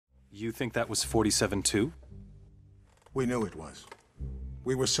You think that was 47 too? We knew it was.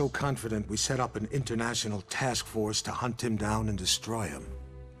 We were so confident we set up an international task force to hunt him down and destroy him.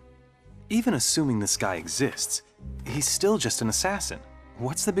 Even assuming this guy exists, he's still just an assassin.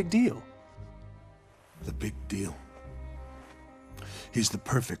 What's the big deal? The big deal? He's the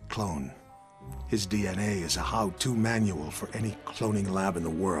perfect clone. His DNA is a how-to manual for any cloning lab in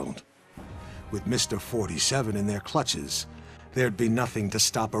the world. With Mr. 47 in their clutches, there'd be nothing to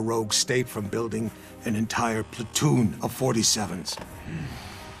stop a rogue state from building an entire platoon of 47s.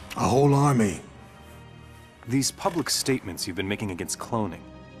 A whole army. These public statements you've been making against cloning,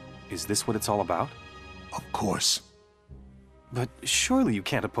 is this what it's all about? Of course. But surely you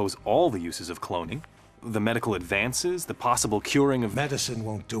can't oppose all the uses of cloning. The medical advances, the possible curing of... Medicine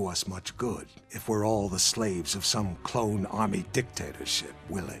won't do us much good if we're all the slaves of some clone army dictatorship,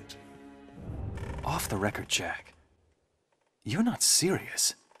 will it? Off the record, Jack. You're not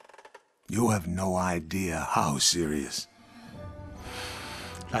serious. You have no idea how serious.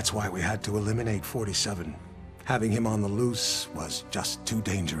 That's why we had to eliminate 47. Having him on the loose was just too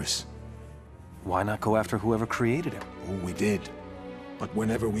dangerous. Why not go after whoever created him? Oh, we did. But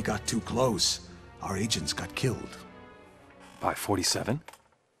whenever we got too close, our agents got killed. By 47?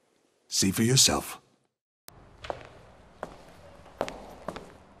 See for yourself.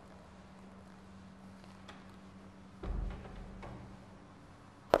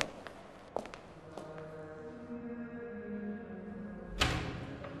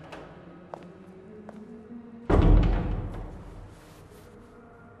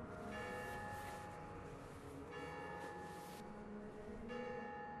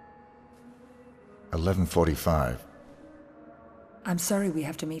 $11:45. I'm sorry we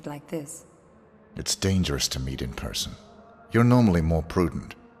have to meet like this. It's dangerous to meet in person. You're normally more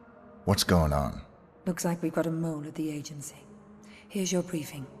prudent. What's going on? Looks like we've got a mole at the agency. Here's your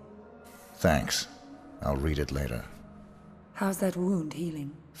briefing. Thanks. I'll read it later. How's that wound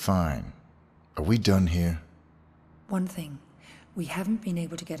healing? Fine. Are we done here? One thing. We haven't been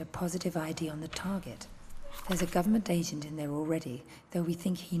able to get a positive ID on the target. There's a government agent in there already, though we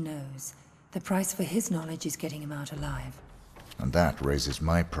think he knows. The price for his knowledge is getting him out alive. And that raises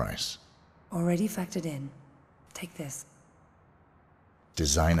my price. Already factored in. Take this.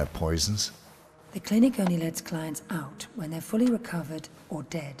 Designer poisons? The clinic only lets clients out when they're fully recovered or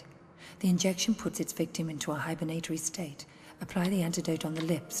dead. The injection puts its victim into a hibernatory state. Apply the antidote on the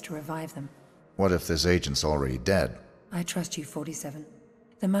lips to revive them. What if this agent's already dead? I trust you, 47.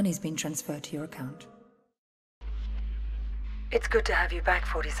 The money's been transferred to your account. It's good to have you back,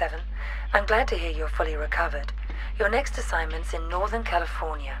 47. I'm glad to hear you're fully recovered. Your next assignment's in Northern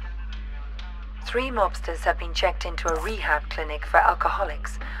California. 3 mobsters have been checked into a rehab clinic for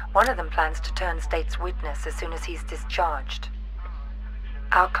alcoholics. One of them plans to turn state's witness as soon as he's discharged.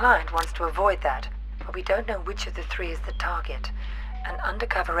 Our client wants to avoid that, but we don't know which of the 3 is the target. An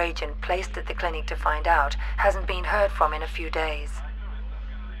undercover agent placed at the clinic to find out hasn't been heard from in a few days.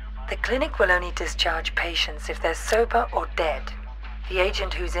 The clinic will only discharge patients if they're sober or dead. The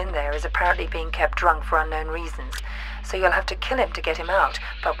agent who's in there is apparently being kept drunk for unknown reasons, so you'll have to kill him to get him out,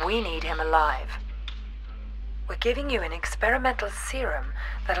 but we need him alive. We're giving you an experimental serum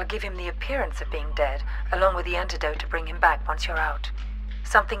that'll give him the appearance of being dead, along with the antidote to bring him back once you're out.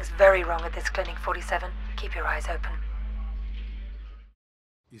 Something's very wrong at this clinic, 47. Keep your eyes open.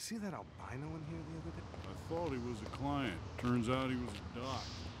 You see that albino in here the other day? I thought he was a client. Turns out he was a doc.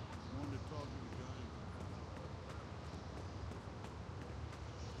 Wanted to talk to the guy.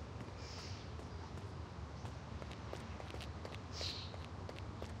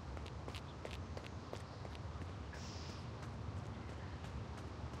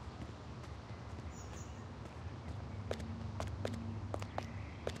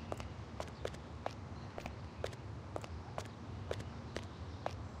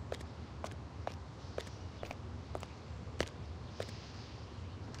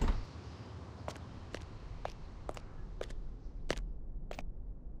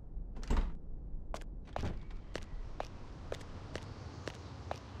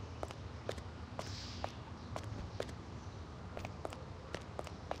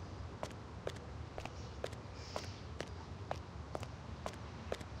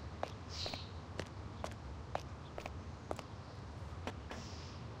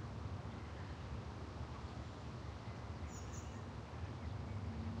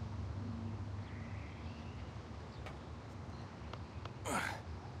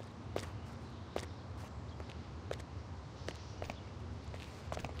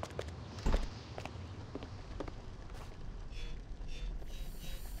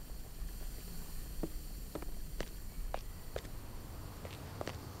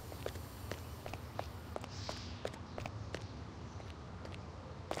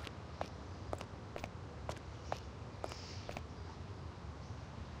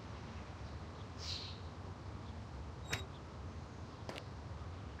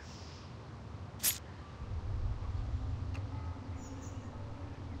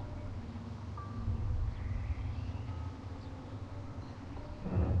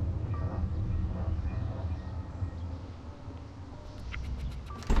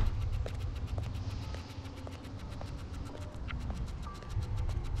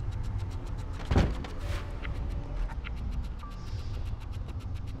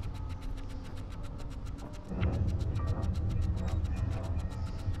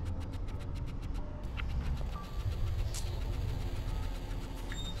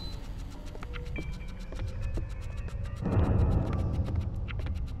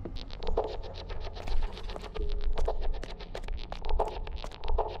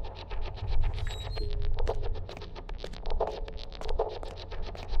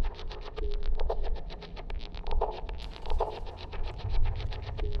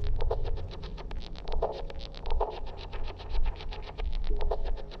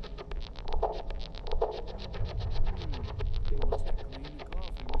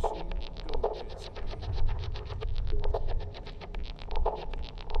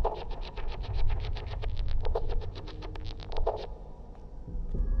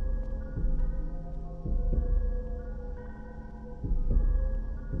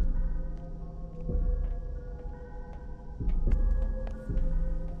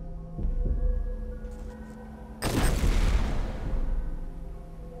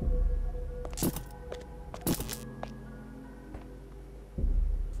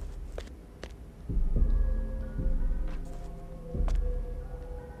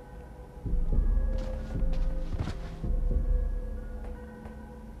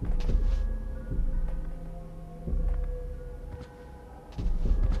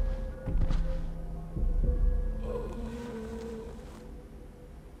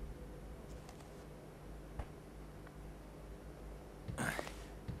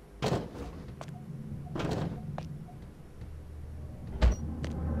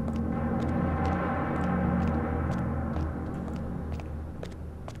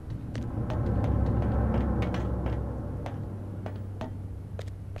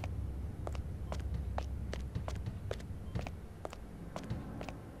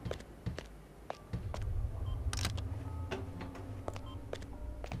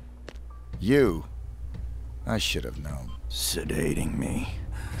 You. I should have known. Sedating me.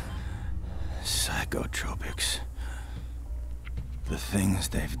 Psychotropics. The things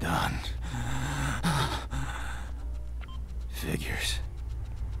they've done. Figures.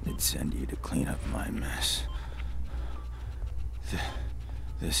 They'd send you to clean up my mess.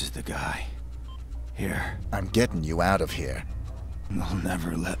 This is the guy. Here. I'm getting you out of here. They'll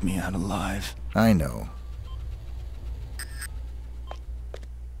never let me out alive. I know.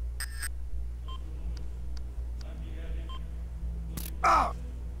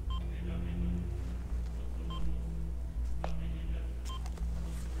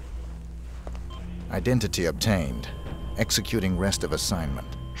 Identity obtained. Executing rest of assignment.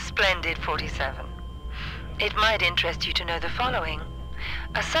 Splendid, 47. It might interest you to know the following.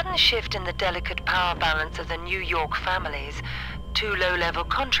 A sudden shift in the delicate power balance of the New York families. 2 low-level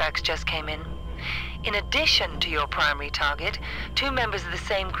contracts just came in. In addition to your primary target, 2 members of the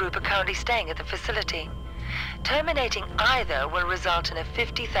same group are currently staying at the facility. Terminating either will result in a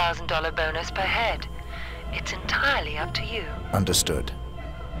 $50,000 bonus per head. It's entirely up to you. Understood.